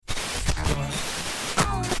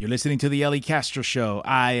You're listening to the Ellie Castro Show.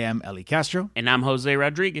 I am Ellie Castro. And I'm Jose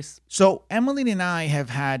Rodriguez. So Emily and I have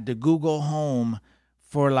had the Google Home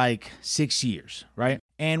for like 6 years, right?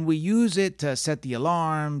 And we use it to set the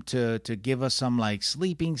alarm, to give us some like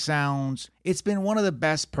sleeping sounds. It's been one of the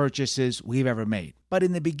best purchases we've ever made. But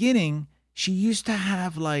in the beginning, she used to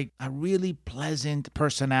have like a really pleasant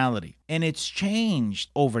personality. And it's changed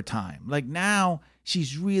over time. Like now,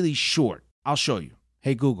 she's really short. I'll show you.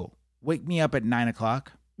 Hey, Google, wake me up at 9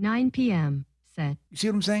 o'clock. 9 p.m. set. You see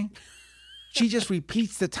what I'm saying? She just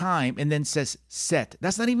repeats the time and then says set.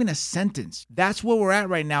 That's not even a sentence. That's where we're at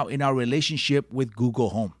right now in our relationship with Google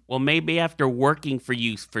Home. Well, maybe after working for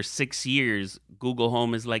you for 6 years, Google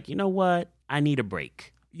Home is like, you know what? I need a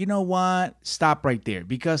break. You know what? Stop right there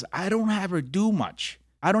because I don't have her do much.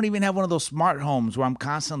 I don't even have one of those smart homes where I'm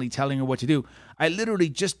constantly telling her what to do. I literally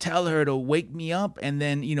just tell her to wake me up and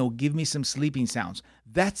then, give me some sleeping sounds.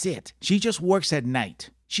 That's it. She just works at night.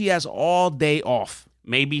 She has all day off.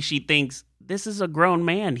 Maybe she thinks, this is a grown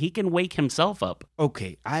man. He can wake himself up.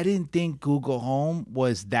 Okay, I didn't think Google Home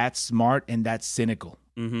was that smart and that cynical.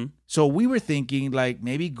 Mm-hmm. So we were thinking like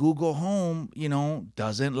maybe Google Home,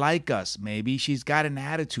 doesn't like us. Maybe she's got an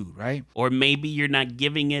attitude, right? Or maybe you're not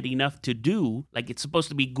giving it enough to do. Like it's supposed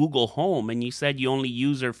to be Google Home and you said you only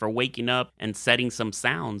use her for waking up and setting some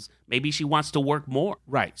sounds. Maybe she wants to work more.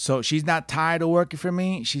 Right. So she's not tired of working for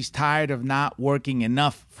me. She's tired of not working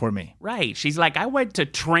enough for me. Right. She's like, I went to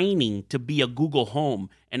training to be a Google Home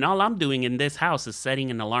and all I'm doing in this house is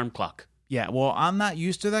setting an alarm clock. Yeah, well, I'm not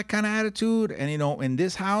used to that kind of attitude. And, in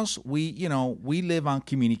this house, we live on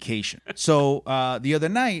communication. So the other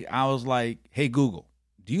night, I was like, hey, Google,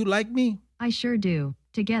 do you like me? I sure do.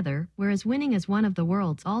 Together, we're as winning as one of the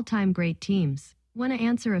world's all-time great teams. Want to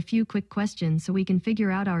answer a few quick questions so we can figure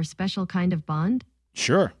out our special kind of bond?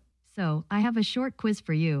 Sure. So, I have a short quiz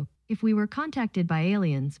for you. If we were contacted by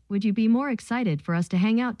aliens, would you be more excited for us to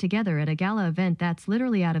hang out together at a gala event that's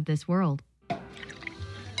literally out of this world?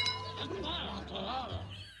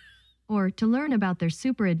 Or to learn about their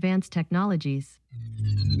super advanced technologies?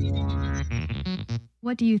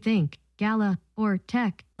 What do you think? Gala or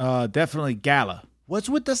tech? Definitely gala. What's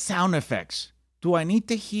with the sound effects? Do I need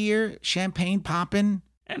to hear champagne popping?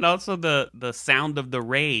 And also the sound of the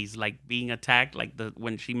rays, like being attacked, like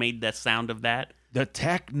when she made that sound of that. The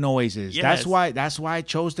tech noises. Yes. That's why I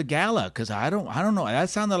chose the gala, because I don't know. That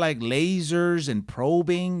sounded like lasers and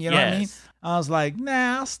probing, you know what I mean? I was like,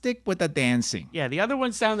 nah, I'll stick with the dancing. Yeah, the other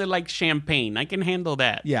one sounded like champagne. I can handle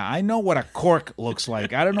that. Yeah, I know what a cork looks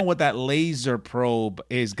like. I don't know what that laser probe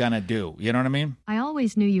is going to do. You know what I mean? I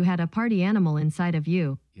always knew you had a party animal inside of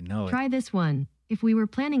you. You know it. Try this one. If we were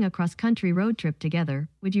planning a cross-country road trip together,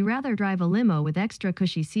 would you rather drive a limo with extra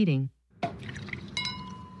cushy seating?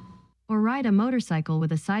 Or ride a motorcycle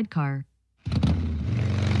with a sidecar?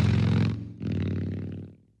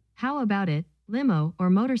 How about it, limo or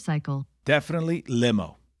motorcycle? Definitely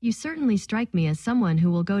limo. You certainly strike me as someone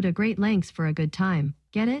who will go to great lengths for a good time.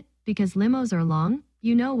 Get it? Because limos are long?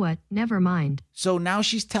 You know what? Never mind. So now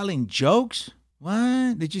she's telling jokes?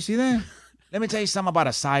 What? Did you see that? Let me tell you something about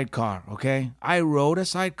a sidecar, okay? I rode a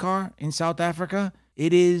sidecar in South Africa.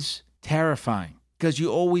 It is terrifying because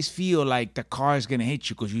you always feel like the car is going to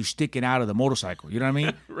hit you because you're sticking out of the motorcycle. You know what I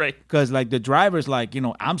mean? Right. Because like the driver's like,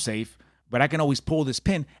 I'm safe, but I can always pull this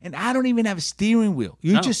pin. And I don't even have a steering wheel.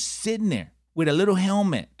 You're just sitting there with a little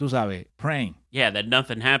helmet, tú sabes, praying. Yeah, that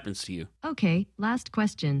nothing happens to you. Okay, last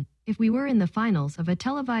question. If we were in the finals of a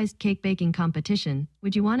televised cake baking competition,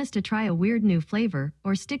 would you want us to try a weird new flavor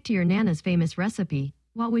or stick to your Nana's famous recipe?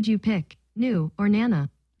 What would you pick, new or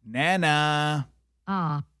Nana? Nana.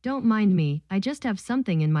 Ah, don't mind me. I just have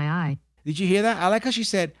something in my eye. Did you hear that? I like how she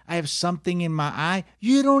said, I have something in my eye.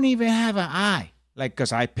 You don't even have an eye. Like,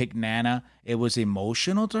 because I picked Nana, it was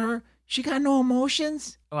emotional to her. She got no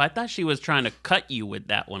emotions. Oh, I thought she was trying to cut you with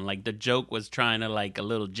that one. Like the joke was trying to like a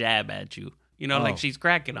little jab at you. Like she's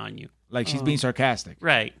cracking on you. Like she's being sarcastic.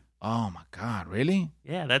 Right. Oh my God, really?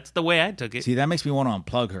 Yeah, that's the way I took it. See, that makes me want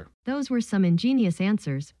to unplug her. Those were some ingenious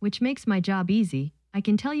answers, which makes my job easy. I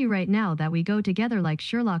can tell you right now that we go together like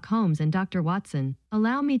Sherlock Holmes and Dr. Watson.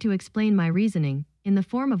 Allow me to explain my reasoning, in the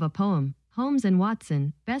form of a poem. Holmes and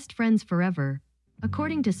Watson, best friends forever.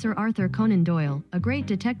 According to Sir Arthur Conan Doyle, a great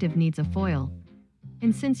detective needs a foil.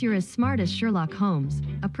 And since you're as smart as Sherlock Holmes,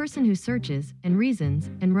 a person who searches, and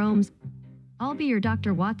reasons, and roams, I'll be your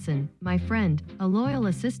Dr. Watson, my friend, a loyal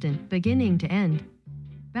assistant, beginning to end.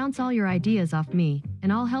 Bounce all your ideas off me,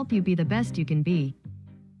 and I'll help you be the best you can be.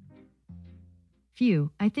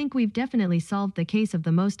 Phew, I think we've definitely solved the case of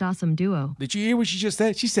the most awesome duo. Did you hear what she just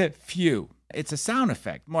said? She said, phew. It's a sound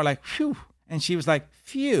effect, more like, phew. And she was like,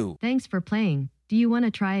 phew. Thanks for playing. Do you want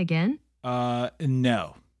to try again?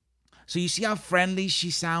 No. So you see how friendly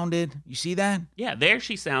she sounded? You see that? Yeah, there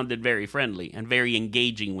she sounded very friendly and very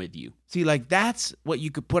engaging with you. See, like that's what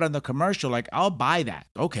you could put on the commercial. Like, I'll buy that.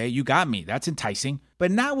 Okay, you got me. That's enticing.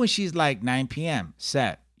 But not when she's like 9 p.m.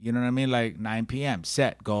 set. You know what I mean? Like 9 p.m.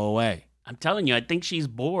 set, go away. I'm telling you, I think she's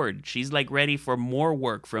bored. She's like ready for more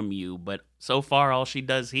work from you, but so far all she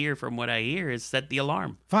does here, from what I hear, is set the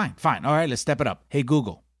alarm. Fine. All right, let's step it up. Hey,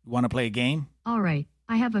 Google, you want to play a game? All right,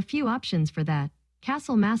 I have a few options for that.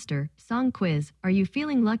 Castle Master, Song Quiz, Are You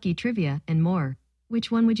Feeling Lucky Trivia, and more.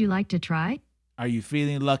 Which one would you like to try? Are you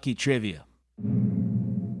feeling lucky trivia?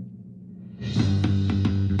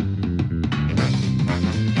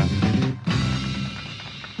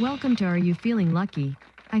 Welcome to Are You Feeling Lucky?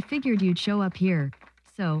 I figured you'd show up here.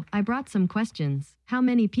 So, I brought some questions. How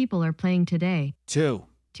many people are playing today? 2.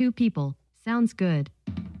 2 people. Sounds good.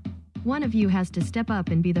 One of you has to step up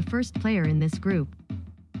and be the first player in this group.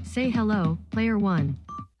 Say hello, player 1.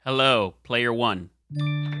 Hello, player 1.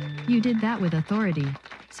 You did that with authority,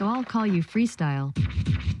 so I'll call you Freestyle.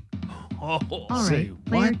 Oh, All Say right,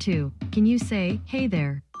 player what? 2. Can you say, hey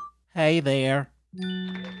there? Hey there.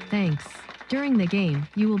 Thanks. During the game,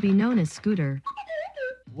 you will be known as Scooter.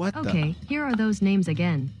 What Okay, here are those names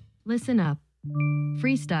again. Listen up.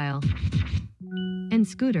 Freestyle. And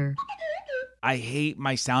Scooter. I hate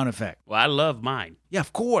my sound effect. well, I love mine. Yeah,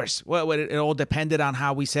 of course. Well, it all depended on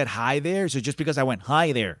how we said hi there. So just because I went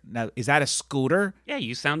hi there, now is that a Scooter? Yeah,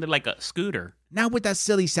 you sounded like a Scooter. Not with that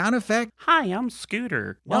silly sound effect. Hi, I'm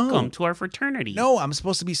Scooter. No. Welcome to our fraternity. No, I'm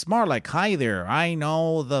supposed to be smart. Like, hi there. I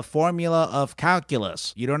know the formula of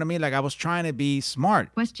calculus. You know what I mean? Like, I was trying to be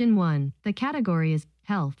smart. Question 1. The category is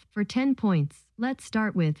health for 10 points. Let's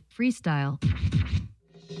start with freestyle.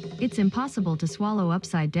 It's impossible to swallow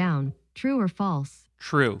upside down. True or false?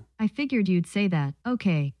 True. I figured you'd say that.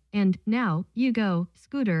 Okay. And now, you go,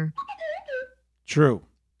 Scooter. True.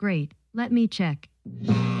 Great. Let me check.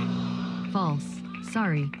 False.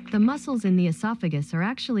 Sorry. The muscles in the esophagus are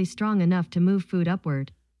actually strong enough to move food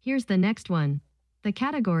upward. Here's the next one. The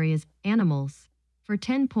category is animals. For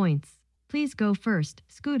 10 points. Please go first,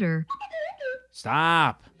 Scooter.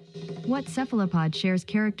 Stop. What cephalopod shares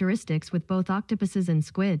characteristics with both octopuses and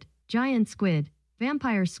squid? Giant squid,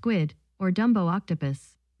 vampire squid, or Dumbo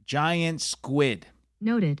octopus? Giant squid.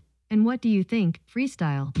 Noted. And what do you think,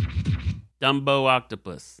 freestyle? Dumbo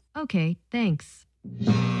octopus. Okay, thanks.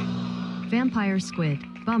 Vampire squid.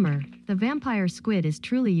 Bummer. The vampire squid is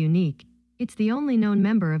truly unique. It's the only known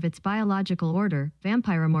member of its biological order,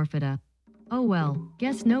 Vampiromorphida. Oh well,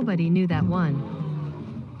 guess nobody knew that one.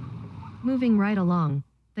 Moving right along.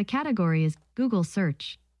 The category is Google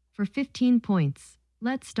search. For 15 points.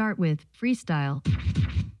 Let's start with freestyle.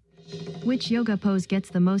 Which yoga pose gets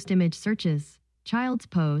the most image searches? Child's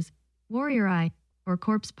pose, warrior eye, or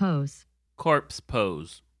corpse pose? Corpse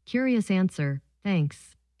pose. Curious answer.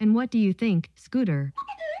 Thanks. And what do you think, Scooter?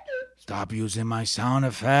 Stop using my sound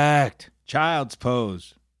effect. Child's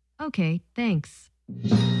pose. Okay, thanks.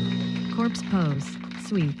 Corpse pose.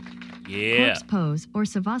 Sweet. Yeah. Corpse pose, or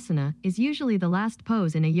savasana, is usually the last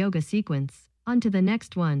pose in a yoga sequence. On to the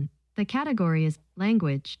next one. The category is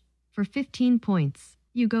language. For 15 points.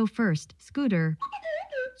 You go first, Scooter.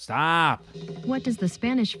 Stop. What does the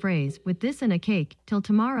Spanish phrase, with this and a cake, till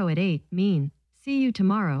tomorrow at 8, mean? See you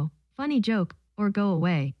tomorrow. Funny joke, or go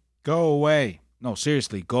away. Go away. No,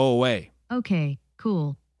 seriously, go away. Okay,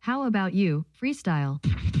 cool. How about you, freestyle?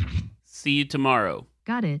 See you tomorrow.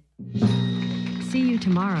 Got it. See you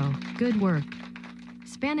tomorrow. Good work.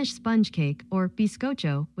 Spanish sponge cake, or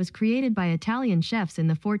bizcocho, was created by Italian chefs in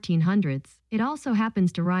the 1400s. It also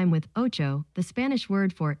happens to rhyme with ocho, the Spanish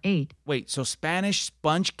word for 8. Wait, so Spanish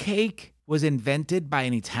sponge cake was invented by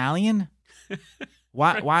an Italian?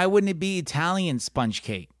 Why wouldn't it be Italian sponge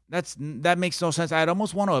cake? That makes no sense. I'd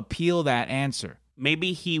almost want to appeal that answer.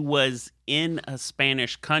 Maybe he was in a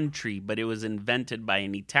Spanish country, but it was invented by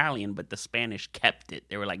an Italian, but the Spanish kept it.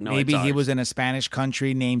 They were like, no, Maybe it's he ours. was in a Spanish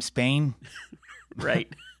country named Spain.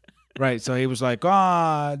 Right. Right, so he was like,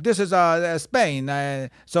 this is Spain.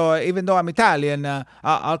 So even though I'm Italian,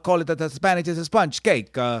 I'll call it that the Spanish is a sponge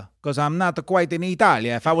cake, because I'm not quite in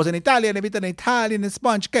Italia. If I was an Italian, it'd be an Italian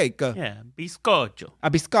sponge cake. Yeah, bizcocho.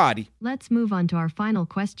 A biscotti. Let's move on to our final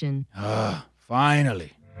question.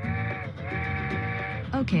 Finally.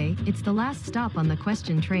 Okay, it's the last stop on the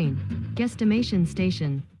question train. Guesstimation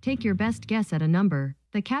station. Take your best guess at a number.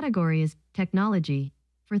 The category is technology.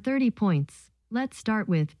 For 30 points. Let's start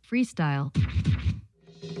with freestyle.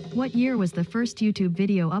 What year was the first YouTube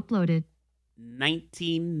video uploaded?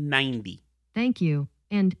 1990. Thank you.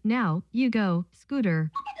 And now, you go, Scooter.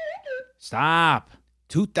 Stop.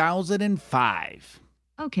 2005.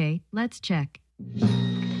 Okay, let's check.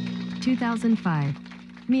 2005.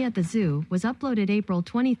 Me at the Zoo was uploaded April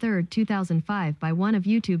 23, 2005 by one of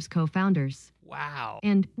YouTube's co-founders. Wow.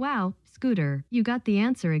 And, wow, Scooter, you got the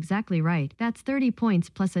answer exactly right. That's 30 points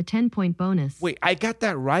plus a 10-point bonus. Wait, I got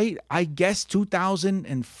that right? I guessed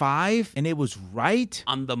 2005 and it was right?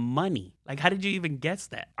 On the money. Like, how did you even guess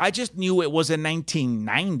that? I just knew it was in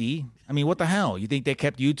 1990. I mean, what the hell? You think they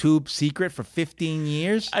kept YouTube secret for 15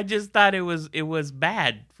 years? I just thought it was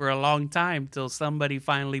bad for a long time till somebody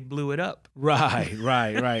finally blew it up.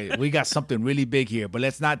 Right. We got something really big here, but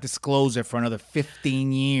let's not disclose it for another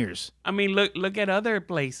 15 years. I mean, look at other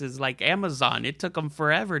places like Amazon. It took them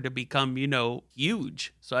forever to become,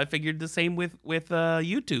 huge. So I figured the same with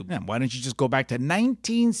YouTube. Yeah, why don't you just go back to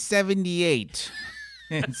 1978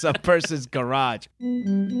 in some person's garage?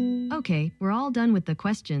 Okay, we're all done with the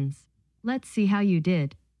questions. Let's see how you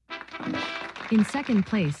did. In second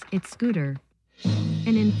place, it's Scooter.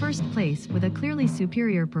 And in first place, with a clearly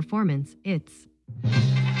superior performance, it's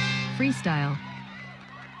Freestyle.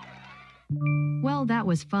 Well, that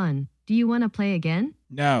was fun. Do you want to play again?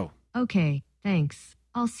 No. Okay, thanks.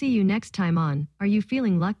 I'll see you next time on Are You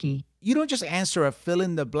Feeling Lucky? You don't just answer a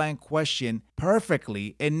fill-in-the-blank question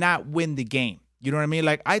perfectly and not win the game. You know what I mean?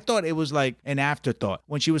 Like, I thought it was like an afterthought.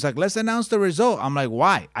 When she was like, let's announce the result, I'm like,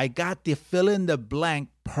 why? I got the fill-in-the-blank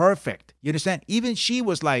perfect. You understand? Even she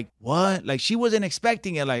was like, what? Like, she wasn't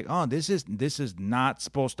expecting it. Like, oh, this is not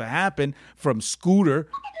supposed to happen from Scooter.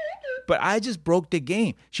 But I just broke the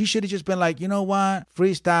game. She should have just been like, you know what?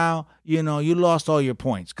 Freestyle, you lost all your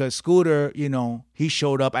points. Because Scooter, he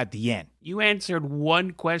showed up at the end. You answered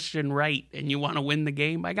one question right and you want to win the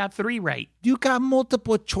game? I got 3 right. You got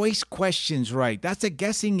multiple choice questions right. That's a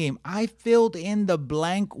guessing game. I filled in the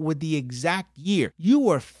blank with the exact year. You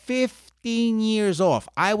were 15 years off.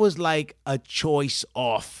 I was like a choice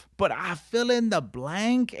off. But I fill in the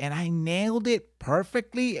blank and I nailed it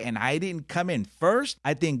perfectly and I didn't come in first.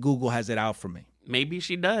 I think Google has it out for me. Maybe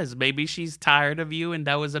she does. Maybe she's tired of you and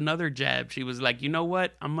that was another jab. She was like, you know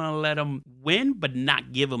what? I'm going to let him win, but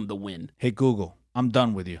not give him the win. Hey, Google, I'm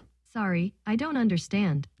done with you. Sorry, I don't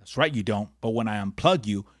understand. That's right, you don't. But when I unplug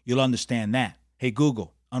you, you'll understand that. Hey,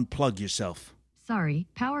 Google, unplug yourself. Sorry,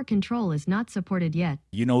 power control is not supported yet.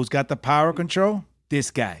 You know who's got the power control? This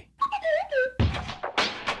guy.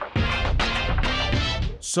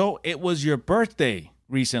 So it was your birthday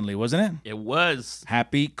recently, wasn't it? It was.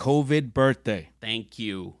 Happy COVID birthday. Thank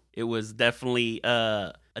you. It was definitely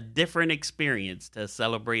a different experience to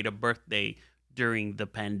celebrate a birthday during the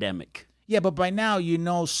pandemic. Yeah, but by now,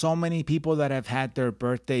 so many people that have had their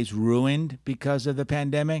birthdays ruined because of the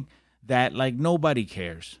pandemic that, like, nobody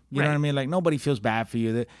cares. You know what I mean? Like, nobody feels bad for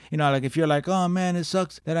you. That, like, if you're like, oh, man, it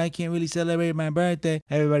sucks that I can't really celebrate my birthday,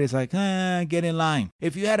 everybody's like, get in line.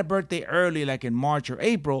 If you had a birthday early, like in March or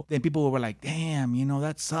April, then people were like, damn,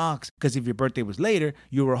 that sucks. Because if your birthday was later,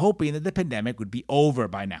 you were hoping that the pandemic would be over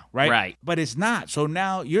by now, right? Right. But it's not. So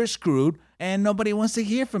now you're screwed and nobody wants to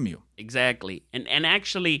hear from you. Exactly. And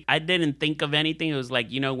actually, I didn't think of anything. It was like,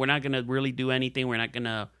 we're not going to really do anything. We're not going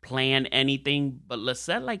to plan anything. But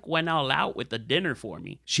Lisette, went all out with the dinner for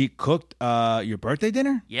me. She cooked your birthday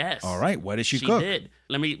dinner? Yes. All right. What did she cook? She did.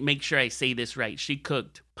 Let me make sure I say this right. She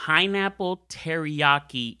cooked pineapple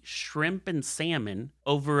teriyaki shrimp and salmon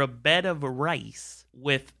over a bed of rice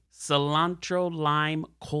with cilantro lime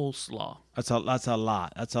coleslaw. That's a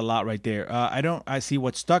lot. That's a lot right there. I see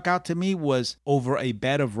what stuck out to me was over a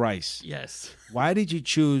bed of rice. Yes. Why did you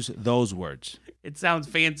choose those words? It sounds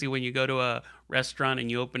fancy when you go to a restaurant and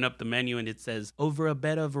you open up the menu and it says over a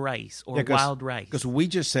bed of rice or wild rice. Because we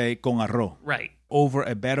just say con arroz. Right. Over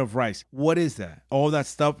a bed of rice. What is that? All that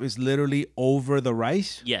stuff is literally over the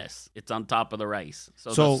rice? Yes, it's on top of the rice. So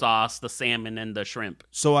the sauce, the salmon, and the shrimp.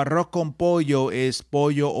 So arroz con pollo is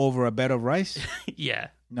pollo over a bed of rice? Yeah.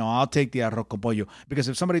 No, I'll take the arroz con pollo. Because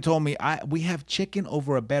if somebody told me, we have chicken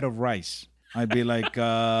over a bed of rice, I'd be like,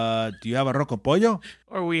 do you have arroz con pollo?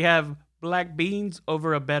 Or we have black beans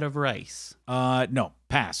over a bed of rice. No,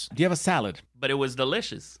 pass. Do you have a salad? But it was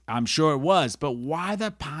delicious. I'm sure it was, but why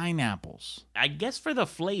the pineapples? I guess for the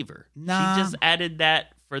flavor. Nah. She just added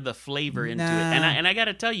that for the flavor into it. And I got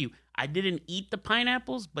to tell you, I didn't eat the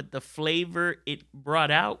pineapples, but the flavor it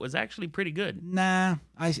brought out was actually pretty good. Nah,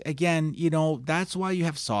 that's why you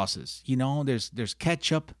have sauces. There's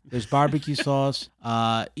ketchup, there's barbecue sauce,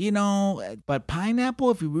 but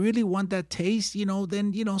pineapple, if you really want that taste,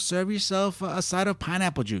 then, serve yourself a side of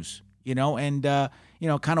pineapple juice, and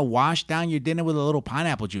kind of wash down your dinner with a little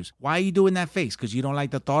pineapple juice. Why are you doing that face? Because you don't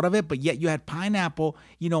like the thought of it, but yet you had pineapple,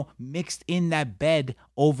 mixed in that bed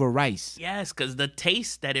over rice. Yes, because the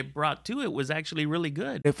taste that it brought to it was actually really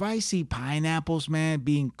good. If I see pineapples, man,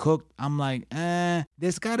 being cooked, I'm like,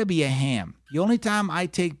 there's got to be a ham. The only time I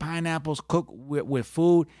take pineapples cooked with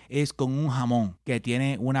food is con un jamón que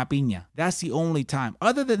tiene una piña. That's the only time.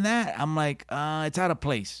 Other than that, I'm like, it's out of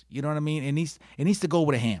place. You know what I mean? It needs to go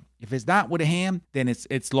with a ham. If it's not with a ham, then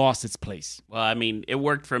it's lost its place. Well, I mean, it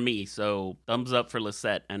worked for me, so thumbs up for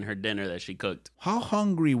Lisette and her dinner that she cooked. How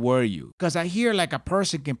hungry were you? Because I hear like a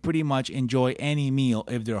person can pretty much enjoy any meal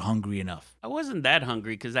if they're hungry enough. I wasn't that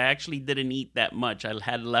hungry because I actually didn't eat that much. I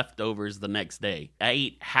had leftovers the next day. I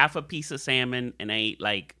ate half a piece of salmon and I ate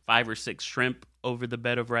like 5 or 6 shrimp over the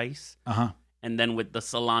bed of rice. Uh-huh. And then with the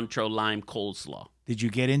cilantro lime coleslaw. Did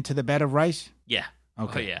you get into the bed of rice? Yeah.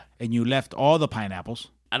 Okay. Oh, yeah. And you left all the pineapples?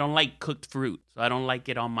 I don't like cooked fruit, so I don't like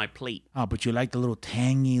it on my plate. Oh, but you like the little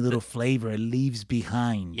tangy little flavor it leaves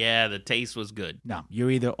behind. Yeah, the taste was good. No, you're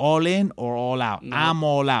either all in or all out. No. I'm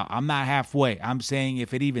all out. I'm not halfway. I'm saying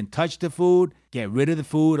if it even touched the food, get rid of the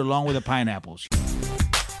food along with the pineapples.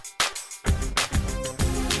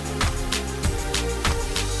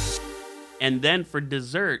 And then for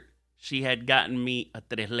dessert, she had gotten me a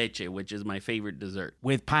tres leche, which is my favorite dessert.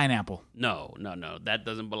 With pineapple. No. That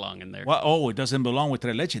doesn't belong in there. Well, oh, it doesn't belong with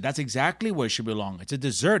tres leche. That's exactly where it should belong. It's a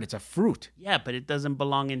dessert. It's a fruit. Yeah, but it doesn't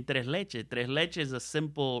belong in tres leche. Tres leche is a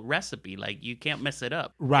simple recipe. Like, you can't mess it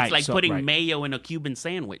up. Right, It's like so- putting right. mayo in a Cuban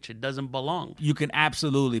sandwich. It doesn't belong. You can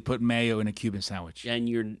absolutely put mayo in a Cuban sandwich. And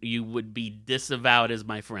you would be disavowed as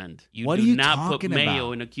my friend. You What do are you not put talking mayo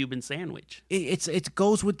about? in a Cuban sandwich. It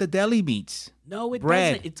goes with the deli meats. No, it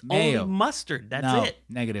Bread, doesn't. It's mayo. only mustard. That's No, it.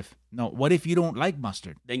 negative. No, what if you don't like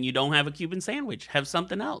mustard? Then you don't have a Cuban sandwich. Have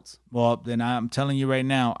something else. Well, then I'm telling you right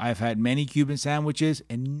now, I've had many Cuban sandwiches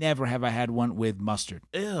and never have I had one with mustard.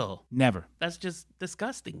 Ew. Never. That's just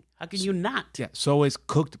disgusting. How can you not? Yeah, so is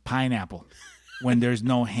cooked pineapple when there's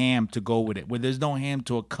no ham to go with it, when there's no ham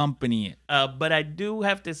to accompany it. But I do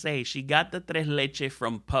have to say, she got the tres leche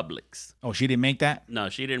from Publix. Oh, she didn't make that? No,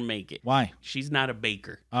 she didn't make it. Why? She's not a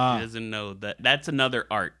baker. Ah. She doesn't know that. That's another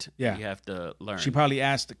art Yeah. you have to learn. She probably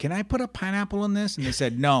asked, can I put a pineapple in this? And they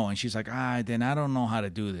said no. And she's like, then I don't know how to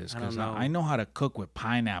do this because I don't know. I know how to cook with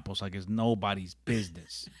pineapples like it's nobody's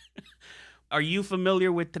business. Are you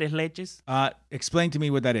familiar with tres leches? Explain to me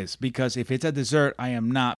what that is, because if it's a dessert, I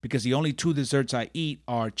am not, because the only 2 desserts I eat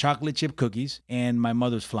are chocolate chip cookies and my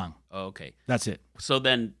mother's flan. Okay. That's it. So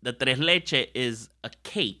then the tres leche is a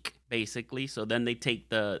cake, basically. So then they take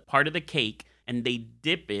the part of the cake and they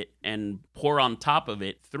dip it and pour on top of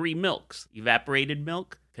it 3 milks: evaporated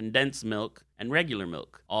milk, condensed milk, and regular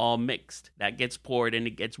milk, all mixed. That gets poured and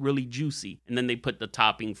it gets really juicy. And then they put the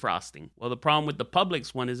topping frosting. Well, the problem with the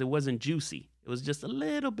Publix one is it wasn't juicy. It was just a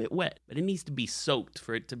little bit wet, but it needs to be soaked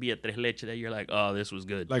for it to be a tres leche that you're like, oh, this was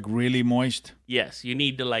good. Like really moist. Yes, you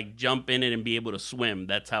need to like jump in it and be able to swim.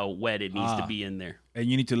 That's how wet it needs to Ah. be in there. And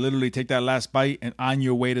you need to literally take that last bite and on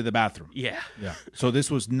your way to the bathroom. Yeah. Yeah. So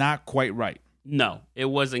this was not quite right. No, it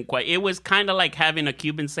wasn't quite. It was kind of like having a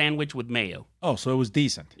Cuban sandwich with mayo. Oh, so it was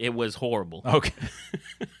decent. It was horrible. Okay.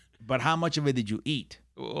 But how much of it did you eat?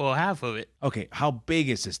 Well, half of it. Okay. How big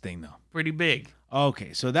is this thing, though? Pretty big.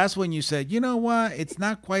 Okay. So that's when you said, you know what? It's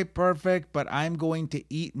not quite perfect, but I'm going to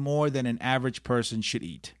eat more than an average person should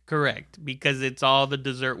eat. Correct. Because it's all the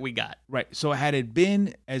dessert we got. Right. So had it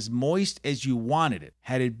been as moist as you wanted it,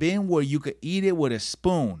 had it been where you could eat it with a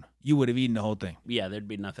spoon, you would have eaten the whole thing. Yeah, there'd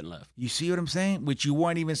be nothing left. You see what I'm saying? Which you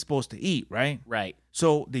weren't even supposed to eat, right? Right.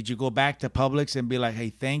 So did you go back to Publix and be like,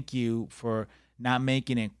 hey, thank you for not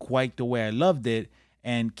making it quite the way I loved it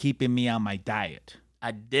and keeping me on my diet?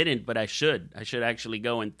 I didn't, but I should. I should actually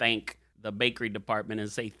go and thank the bakery department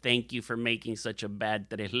and say thank you for making such a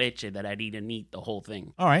bad tres leche that I'd eat and eat the whole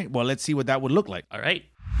thing. All right. Well, let's see what that would look like. All right.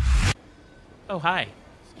 Oh, hi.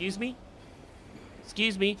 Excuse me?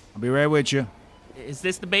 Excuse me. I'll be right with you. Is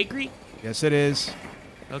this the bakery? Yes, it is.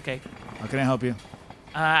 Okay. How can I help you?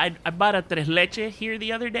 I bought a tres leche here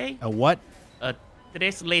the other day. A what? A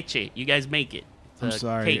tres leche. You guys make it. It's I'm a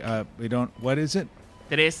sorry. Cake. We don't. What is it?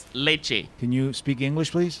 Tres leche. Can you speak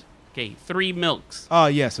English, please? Okay, 3 milks. Oh,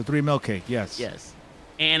 yes. A 3 milk cake. Yes. Yes.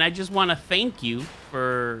 And I just want to thank you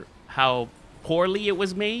for how poorly it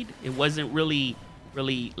was made. It wasn't really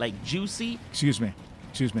like juicy. Excuse me.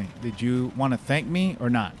 Did you want to thank me or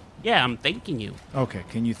not? Yeah, I'm thanking you. Okay.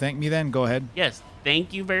 Can you thank me then? Go ahead. Yes,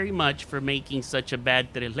 thank you very much for making such a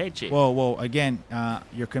bad tres leche. Whoa. Again,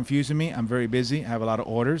 you're confusing me. I'm very busy. I have a lot of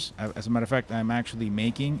orders. As a matter of fact, I'm actually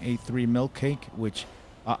making a 3 milk cake, which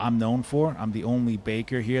I'm known for. I'm the only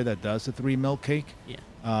baker here that does the 3 milk cake.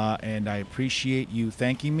 Yeah. And I appreciate you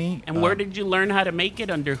thanking me. And where did you learn how to make it?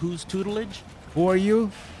 Under whose tutelage? Who are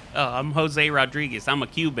you? Oh, I'm Jose Rodriguez. I'm a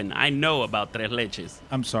Cuban. I know about tres leches.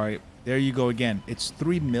 I'm sorry. There you go again. It's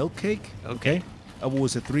 3 milk cake. Okay.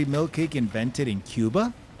 Was a 3 milk cake invented in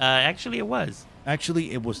Cuba? Actually, it was.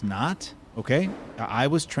 Actually, it was not. Okay. I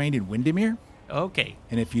was trained in Windermere. Okay.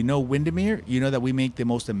 And if you know Windermere, you know that we make the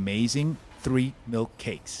most amazing 3 milk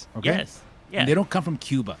cakes. Okay. Yes. Yeah. And they don't come from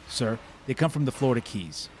Cuba, sir. They come from the Florida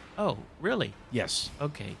Keys. Oh, really? Yes.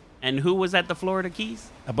 Okay. And who was at the Florida Keys?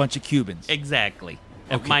 A bunch of Cubans. Exactly.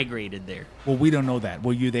 Have Okay. migrated there. Well, we don't know that.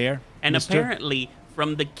 Were you there? And mister? apparently,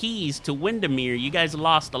 from the Keys to Windermere, you guys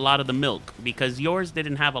lost a lot of the milk because yours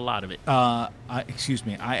didn't have a lot of it. Excuse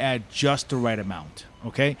me. I add just the right amount.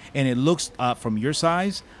 Okay. And it looks from your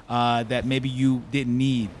size that maybe you didn't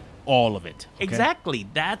need all of it. Okay? Exactly.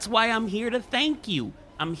 That's why I'm here to thank you.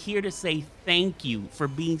 I'm here to say thank you for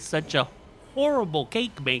being such a horrible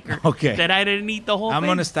cake maker Okay. that I didn't eat the whole I'm thing.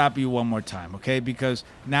 going to stop you one more time, okay? Because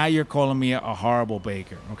now you're calling me a horrible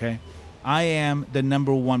baker, okay? I am the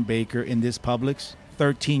number 1 baker in this Publix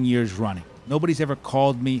 13 years running. Nobody's ever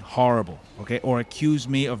called me horrible, okay? Or accused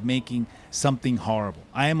me of making something horrible.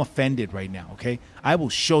 I am offended right now, okay? I will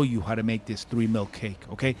show you how to make this 3 milk cake,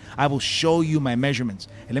 okay? I will show you my measurements.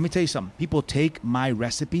 And let me tell you something. People take my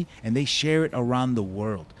recipe and they share it around the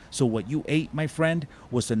world. So what you ate, my friend,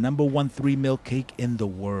 was the number 1 3 milk cake in the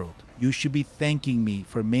world. You should be thanking me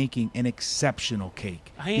for making an exceptional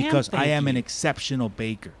cake. I am because I am thanking an you. exceptional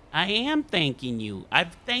baker. I am thanking you.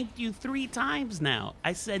 I've thanked you 3 times now.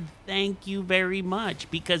 I said thank you very much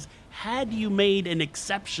because had you made an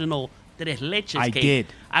exceptional tres leches I cake, did.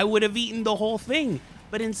 I would have eaten the whole thing.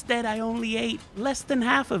 But instead, I only ate less than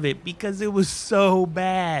half of it because it was so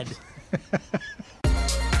bad.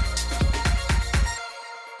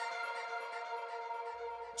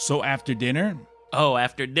 So after dinner, Oh,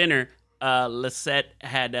 after dinner, Lisette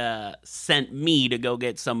had sent me to go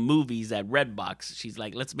get some movies at Redbox. She's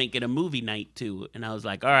like, let's make it a movie night too. And I was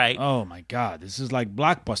like, all right. oh my God, this is like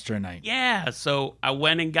Blockbuster night. Yeah. So I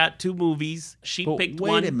went and got 2 movies. She But picked wait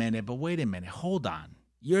one. a minute, hold on.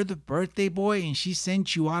 You're the birthday boy and she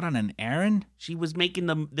sent you out on an errand? She was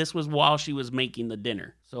making this was while she was making the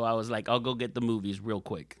dinner. So I was like, I'll go get the movies real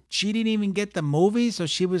quick. She didn't even get the movie, so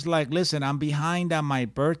she was like, listen, I'm behind on my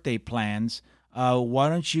birthday plans. Why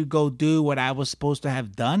don't you go do what I was supposed to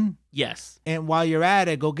have done? Yes. And while you're at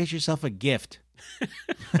it, go get yourself a gift.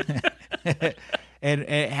 and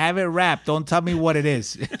have it wrapped. Don't tell me what it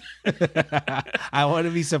is. I want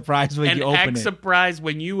to be surprised when And you open act it. surprised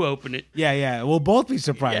when you open it. Yeah. We'll both be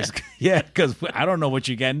surprised. Yeah, because I don't know what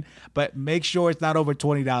you're getting. But make sure it's not over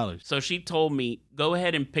 $20. So she told me, go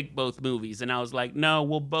ahead and pick both movies. And I was like, no,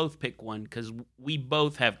 we'll both pick one because we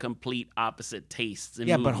both have complete opposite tastes in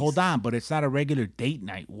Yeah, movies. but hold on. But it's not a regular date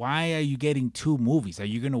night. Why are you getting 2 movies? Are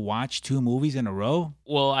you going to watch 2 movies in a row?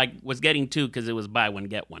 Well, I was getting 2 because it was buy one,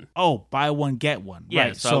 get one. Oh, buy one, get one. Yeah,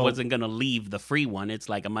 Right. so I wasn't going to leave the free one. It's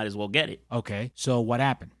like I might as well get it. Okay. So what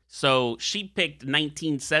happened? So she picked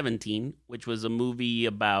 1917, which was a movie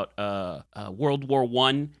about World War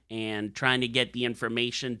I and trying to get the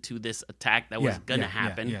information to this attack that was going to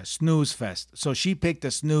happen. Yeah, snooze fest. So she picked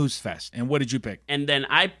a snooze fest. And what did you pick? And then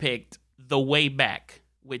I picked The Way Back,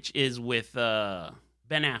 which is with Ben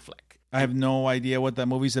Affleck. I have no idea what that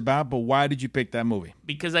movie's about, but why did you pick that movie?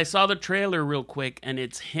 Because I saw the trailer real quick, and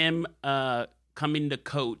it's him coming to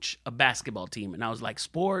coach a basketball team. And I was like,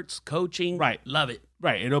 sports, coaching, Right. love it.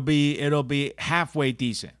 Right. It'll be halfway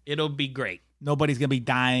decent. It'll be great. Nobody's gonna be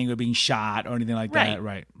dying or being shot or anything like that.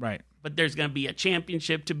 Right. But there's going to be a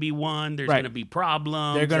championship to be won. There's Right. going to be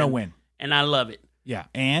problems. They're gonna and- win. And I love it. Yeah.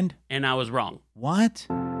 And And I was wrong. what?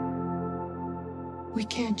 We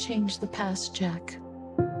can't change the past, Jack.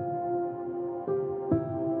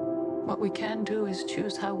 What we can do is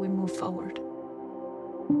choose how we move forward.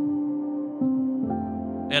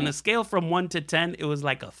 On a scale from 1 to 10, it was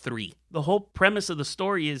like a 3. The whole premise of the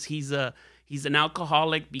story is he's an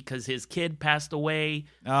alcoholic because his kid passed away.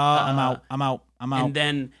 I'm out. And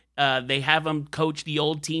then they have him coach the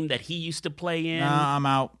old team that he used to play in. I'm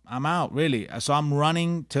out. Really. So I'm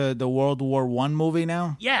running to the World War I movie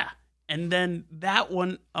now. Yeah. And then that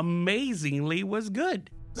one amazingly was good.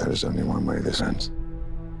 There is only one way this ends.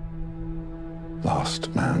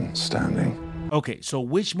 Last man standing. Okay. So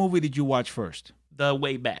which movie did you watch first? The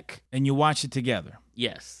Way Back. And you watched it together.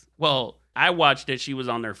 Yes. Well, I watched it. She was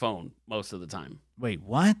on their phone most of the time. Wait,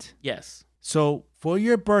 what? Yes. So for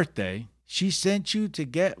your birthday, she sent you to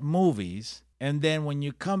get movies, And then when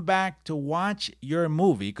you come back to watch your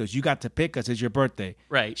movie, because you got to pick us, it's your birthday.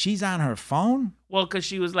 Right. She's on her phone? Well, because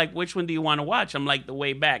she was like, which one do you want to watch? I'm like, the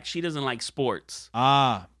way back. She doesn't like sports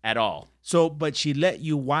Ah. at all. So, but she let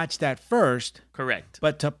you watch that first. Correct.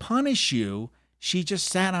 But to punish you, she just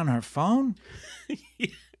sat on her phone?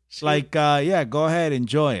 She- Like, yeah, go ahead,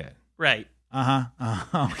 enjoy it. Right.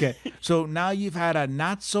 Okay. So now you've had a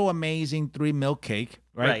not so amazing 3 milk cake,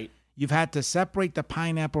 right? Right. You've had to separate the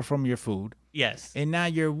pineapple from your food. Yes. And now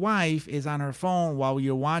your wife is on her phone while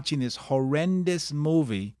you're watching this horrendous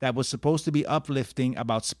movie that was supposed to be uplifting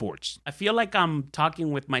about sports. I feel like I'm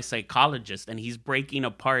talking with my psychologist and he's breaking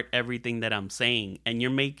apart everything that I'm saying. And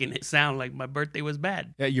you're making it sound like my birthday was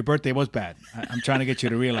bad. Yeah, your birthday was bad. I'm trying to get you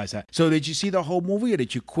to realize that. So did you see the whole movie or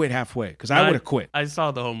did you quit halfway? Because I would have quit. I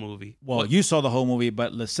saw the whole movie. Well, you saw the whole movie,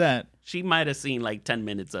 but Lisette, She might have seen like 10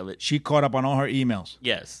 minutes of it. she caught up on all her emails.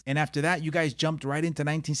 Yes. And after that, you guys jumped right into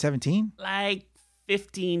 1917? Like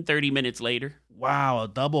 15, 30 minutes later. Wow, a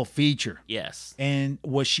double feature. Yes. And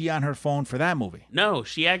was she on her phone for that movie? No,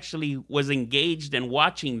 she actually was engaged in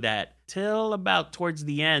watching that till about towards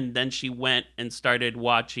the end. Then she went and started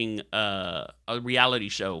watching a reality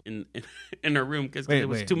show in her room because it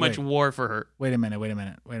was too much war for her. Wait a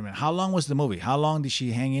minute. How long was the movie? How long did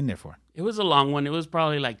she hang in there for? It was a long one. It was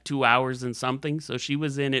probably like 2 hours and something. So she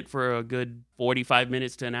was in it for a good 45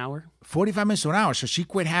 minutes to an hour. 45 minutes to an hour. So she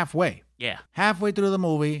quit halfway. Yeah. Halfway through the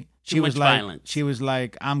movie, Too she was much like, violence. she was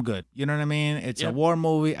like, I'm good. You know what I mean? It's a Yep. war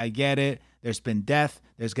movie. I get it. There's been death.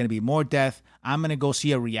 There's going to be more death. I'm going to go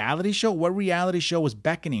see a reality show. What reality show was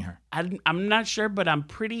beckoning her? I'm not sure, but I'm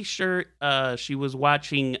pretty sure she was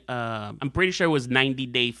watching, I'm pretty sure it was 90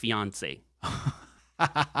 Day Fiancé.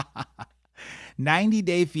 90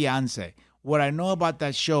 Day Fiancé. What I know about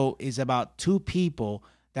that show is about 2 people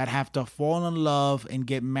that have to fall in love and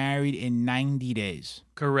get married in 90 days.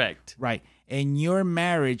 Correct. Right. And your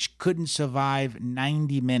marriage couldn't survive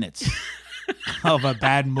 90 minutes of a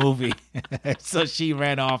bad movie. So she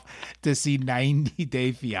ran off to see 90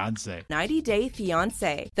 Day Fiancé. 90 Day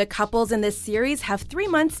Fiancé. The couples in this series have 3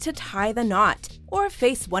 months to tie the knot or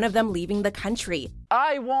face one of them leaving the country.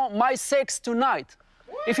 I want my sex tonight.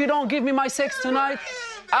 If you don't give me my sex tonight,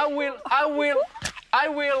 I will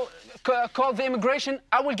call the immigration.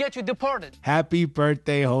 I will get you deported. Happy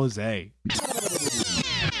birthday, Jose.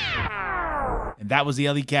 And that was the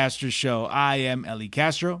Ellie Castro Show. I am Ellie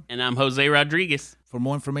Castro. And I'm Jose Rodriguez. For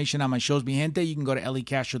more information on my shows, mi gente, you can go to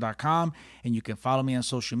elliecastro.com and you can follow me on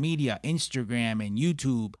social media, Instagram and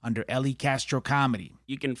YouTube under Ellie Castro Comedy.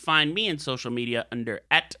 You can find me in social media under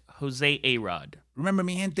 @JoseArod. Remember,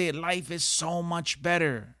 mi gente, life is so much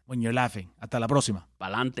better when you're laughing. Hasta la próxima.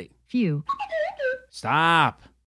 Pa'lante. Phew. Stop.